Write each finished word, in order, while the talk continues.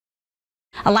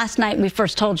Last night, we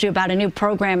first told you about a new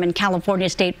program in California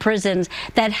state prisons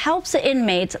that helps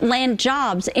inmates land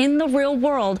jobs in the real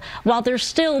world while they're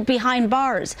still behind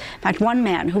bars. In fact, one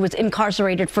man who was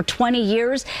incarcerated for 20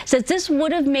 years says this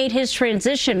would have made his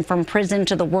transition from prison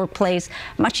to the workplace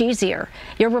much easier.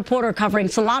 Your reporter covering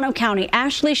Solano County,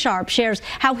 Ashley Sharp, shares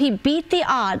how he beat the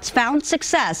odds, found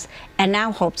success, and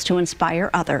now hopes to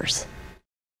inspire others.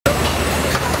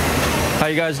 How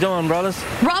you guys doing, brothers?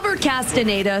 Robert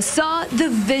Castaneda saw the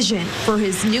vision for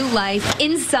his new life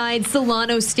inside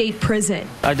Solano State Prison.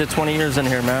 I did 20 years in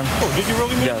here, man. Oh, did you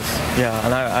really? Yes, yeah,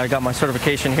 and I got my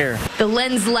certification here. The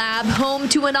Lens Lab, home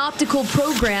to an optical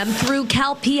program through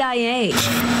CalPIA,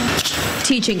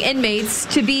 teaching inmates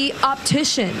to be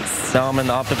opticians. Now I'm in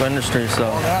the optical industry,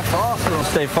 so that's awesome.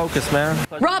 Stay focused, man.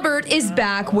 Robert is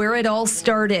back where it all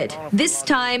started, this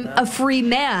time a free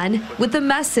man with a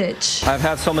message. I've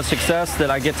had so much success that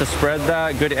I get to spread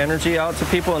that good energy out to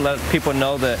people and let people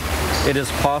know that it is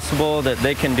possible, that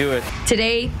they can do it.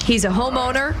 Today, he's a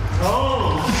homeowner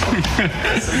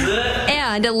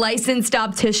and a licensed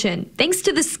optician, thanks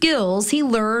to the skills he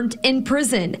learned in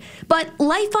prison. But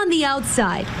life on the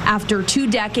outside, after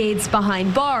 2 decades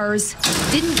behind bars,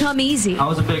 didn't come easy. I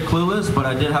was a bit clueless, but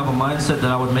I did have a mindset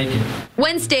that I would make it.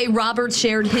 Wednesday, Robert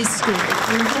shared his story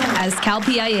as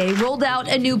CalPIA rolled out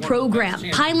a new program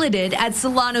piloted at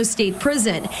Solano State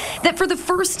Prison that for the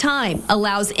first time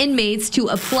allows inmates to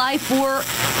apply for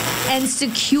and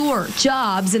secure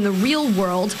jobs in the real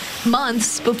world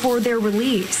months before their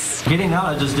release. Getting out,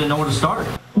 I just didn't know where to start.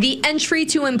 The Entry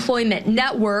to Employment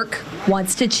Network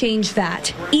wants to change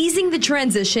that, easing the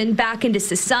transition back into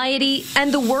society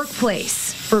and the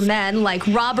workplace for men like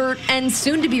Robert and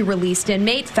soon-to-be released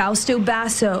inmate Fausto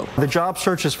Basso. The job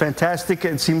search is fantastic.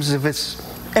 It seems as if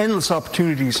it's endless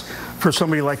opportunities for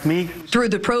somebody like me. Through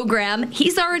the program,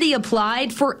 he's already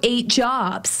applied for 8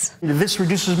 jobs. This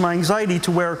reduces my anxiety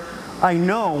to where I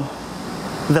know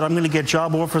that I'm going to get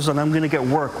job offers and I'm going to get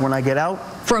work when I get out.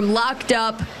 From locked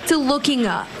up to looking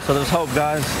up. So there's hope,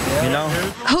 guys, you know?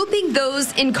 Hoping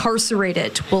those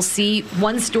incarcerated will see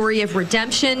one story of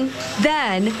redemption,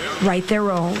 then write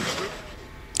their own.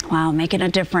 Wow, making a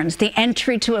difference. The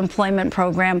Entry to Employment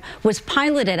program was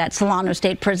piloted at Solano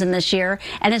State Prison this year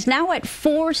and is now at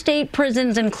 4 state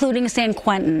prisons, including San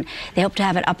Quentin. They hope to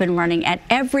have it up and running at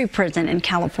every prison in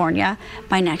California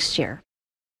by next year.